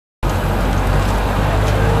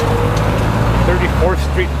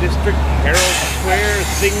Street District, Herald Square,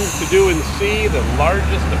 things to do and see. The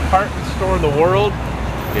largest department store in the world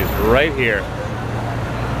is right here.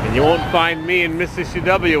 And you won't find me and Mrs.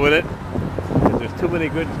 CW with it, because there's too many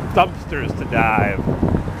good dumpsters to dive.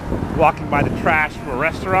 Walking by the trash from a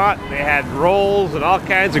restaurant, they had rolls and all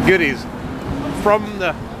kinds of goodies from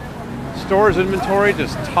the store's inventory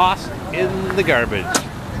just tossed in the garbage.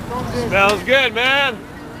 Smells good, man.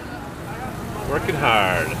 Working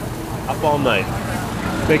hard, up all night,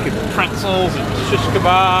 making pretzels and shish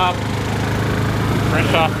kebab,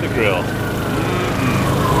 fresh off the grill.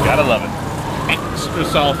 Gotta love it. Extra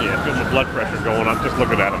salty. I feel my blood pressure going up just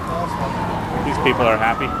looking at them. These people are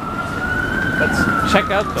happy. Let's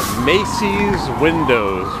check out the Macy's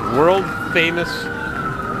windows. World famous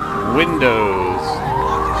windows.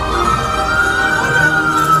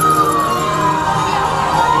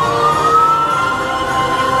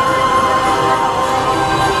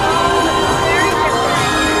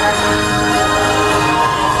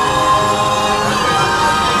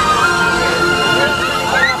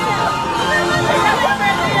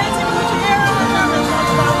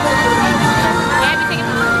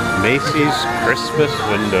 Macy's Christmas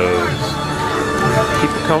windows.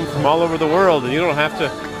 People come from all over the world, and you don't have to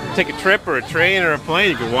take a trip or a train or a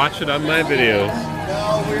plane. You can watch it on my videos.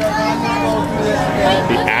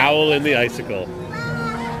 The owl and the icicle.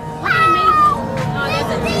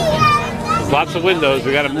 There's lots of windows.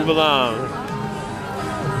 We got to move along.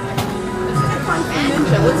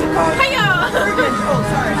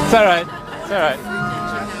 It's all right. It's all right.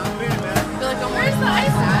 Where's the ice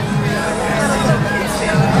at?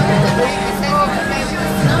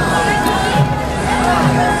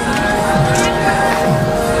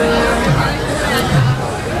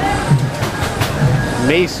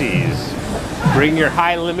 Macy's. Bring your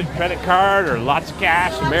high limit credit card or lots of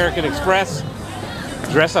cash, American Express.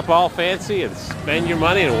 Dress up all fancy and spend your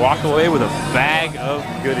money and walk away with a bag of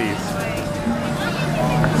goodies.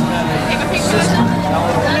 Take a picture of them.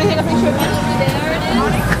 I'm going to take a picture of you. There it is.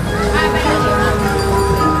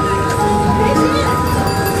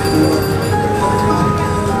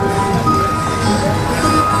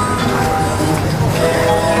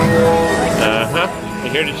 You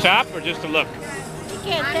here to shop or just to look? You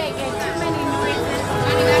can't take it. Too many noises.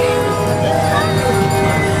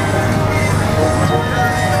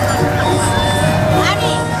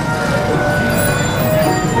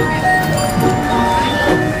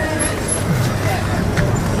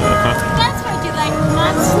 That's what you like,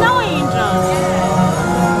 not snow angels.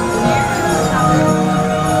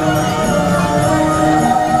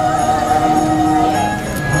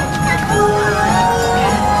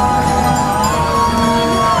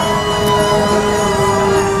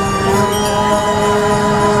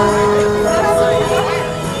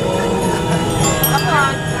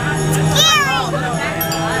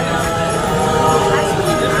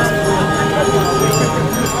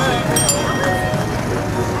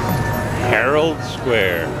 Herald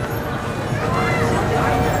Square.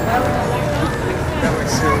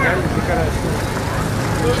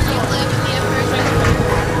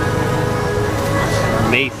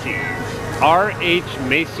 Macy's. R.H.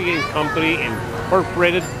 Macy and Company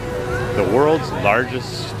Incorporated, the world's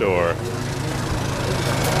largest store.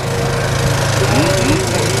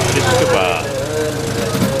 Shish kebab.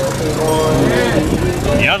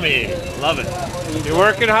 Yummy. Love it. You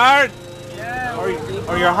working hard?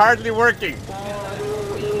 Or you're hardly working?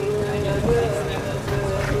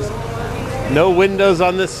 No windows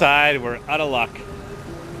on this side. We're out of luck.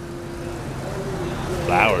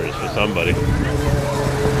 Flowers for somebody. Look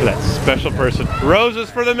at that special person. Roses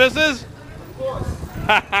for the missus?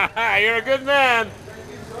 You're a good man.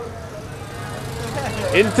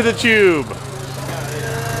 Into the tube.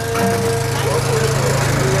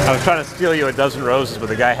 I was trying to steal you a dozen roses, but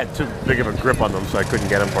the guy had too big of a grip on them, so I couldn't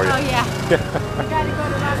get them for you. Oh, yeah. You gotta go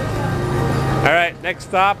to Rockefeller. All right, next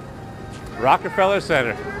stop, Rockefeller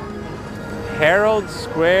Center. Herald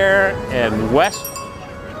Square and West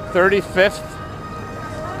 35th,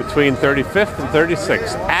 between 35th and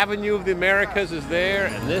 36th. Avenue of the Americas is there,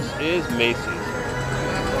 and this is Macy's.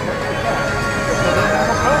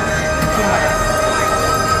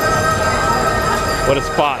 What a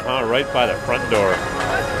spot, huh? Right by the front door.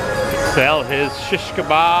 Sell his shish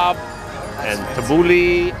kebab and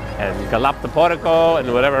tabbouleh and galaptoporico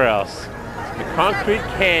and whatever else. The concrete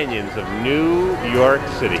canyons of New York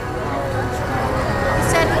City. He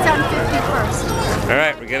said it's on 51st. All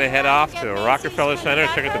right, we're gonna head off to Rockefeller Center,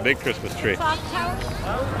 check out the big Christmas tree.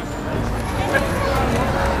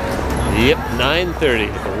 Yep, 9:30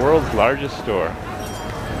 at the world's largest store.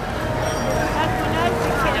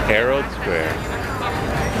 Herald Square.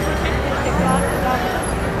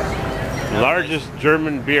 Largest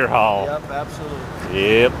German beer hall. Yep, absolutely.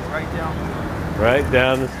 Yep. Right down. Right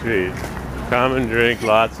down the street. Come and drink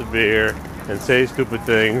lots of beer and say stupid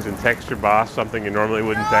things and text your boss something you normally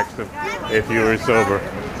wouldn't text him if you were sober.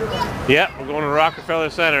 Yep, we're going to Rockefeller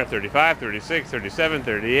Center, 35, 36, 37,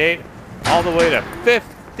 38, all the way to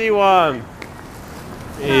 51.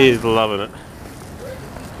 He's loving it.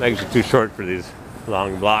 Legs are too short for these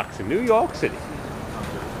long blocks in New York City.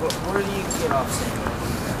 Where do you get off?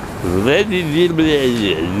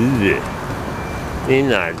 He's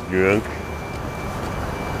not drunk.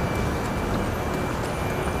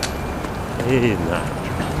 He's not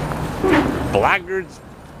drunk. Blackguard's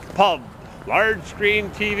Pub. Large screen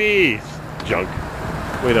TVs. Junk.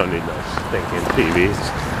 We don't need those stinking TVs.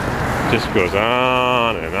 Just goes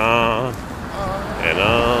on and on and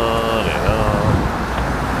on and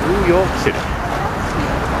on. New York City.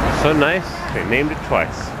 So nice, they named it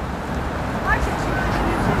twice.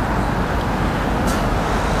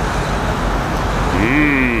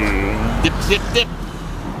 Dip, dip, dip.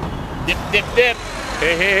 Dip, dip, dip.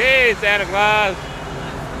 Hey, hey, hey, Santa Claus.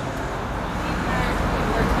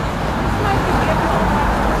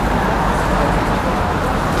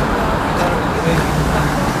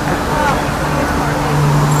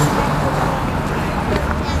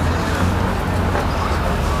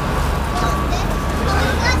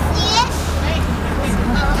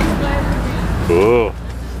 Oh.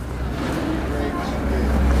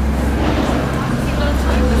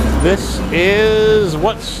 This is,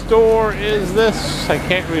 what store is this? I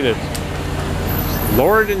can't read it.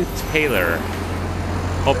 Lord and Taylor.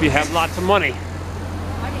 Hope you have lots of money,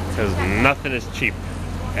 because nothing is cheap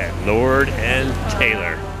at Lord and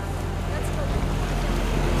Taylor.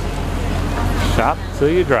 Shop till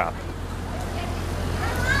you drop.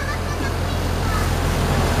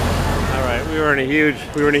 All right, we were in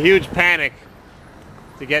a huge panic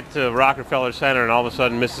to get to Rockefeller Center, and all of a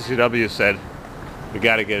sudden Mrs. CW said, we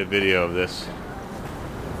got to get a video of this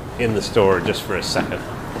in the store just for a second.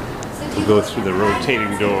 We'll go through the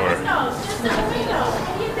rotating door.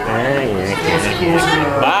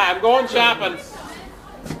 Bye, I'm going shopping.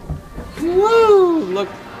 Woo! Look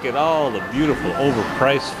at all the beautiful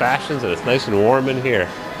overpriced fashions, and it's nice and warm in here.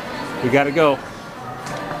 We gotta go.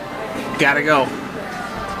 Gotta go.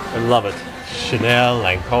 I love it. Chanel,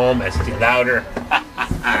 Lancome, Estee Lauder.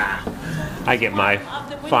 I get my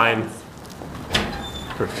fine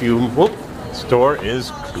perfume. Whoop. Store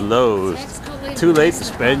is closed. Too late to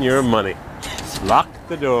spend your money. Lock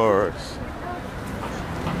the doors.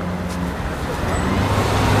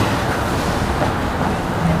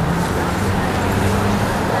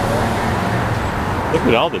 Look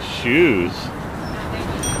at all the shoes.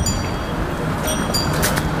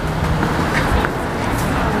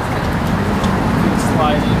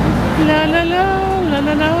 La la la la la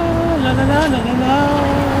la la la la la la.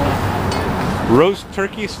 Roast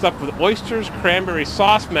turkey stuffed with oysters, cranberry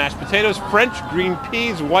sauce, mashed potatoes, French green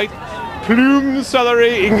peas, white plume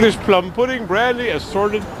celery, English plum pudding, brandy,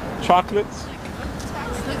 assorted chocolates.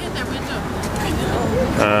 Look at that window.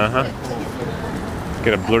 Uh-huh.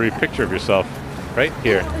 Get a blurry picture of yourself right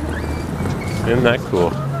here. Isn't that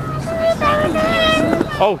cool?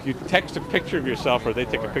 Oh, you text a picture of yourself, or they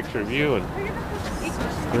take a picture of you, and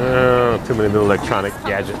oh, too many little electronic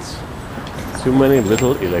gadgets. Too many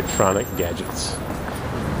little electronic gadgets.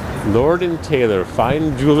 Lord and Taylor,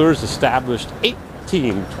 fine jewelers, established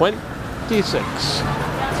 1826.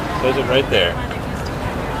 Says it right there.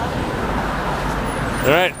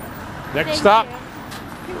 All right, next stop,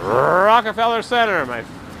 Rockefeller Center. My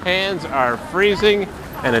hands are freezing,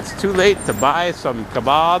 and it's too late to buy some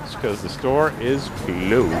kebabs because the store is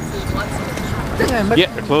closed.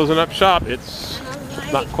 Yeah, they're closing up shop. It's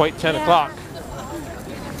not quite 10 o'clock.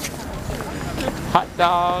 Hot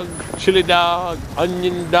dog, chili dog,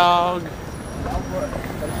 onion dog.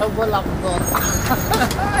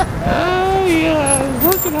 Oh yeah,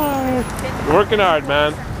 working hard. Working hard,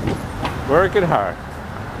 man. Working hard.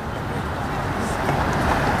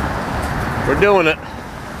 We're doing it.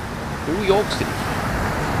 New York City.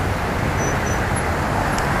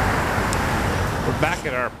 We're back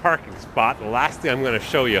at our parking spot. The last thing I'm going to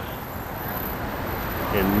show you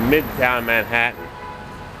in Midtown Manhattan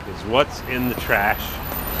is what's in the trash.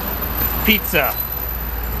 Pizza.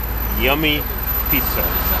 Yummy pizza.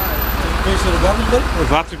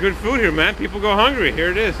 There's lots of good food here, man. People go hungry. Here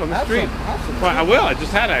it is on the street. Well, I will. I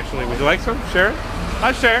just had, actually. Would you like some? Share it?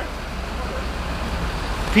 I'll share.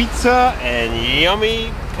 Pizza and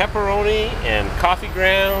yummy pepperoni and coffee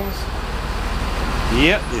grounds.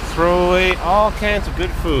 Yep, they throw away all kinds of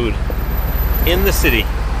good food in the city.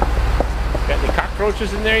 Got any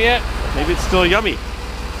cockroaches in there yet? Maybe it's still yummy.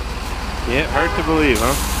 Yeah, hard to believe,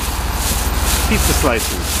 huh? Pizza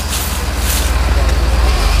slices.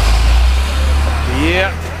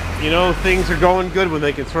 Yeah, you know, things are going good when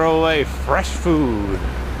they can throw away fresh food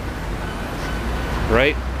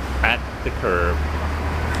right at the curb.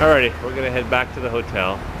 Alrighty, we're gonna head back to the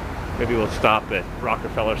hotel. Maybe we'll stop at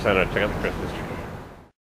Rockefeller Center to check out the Christmas tree.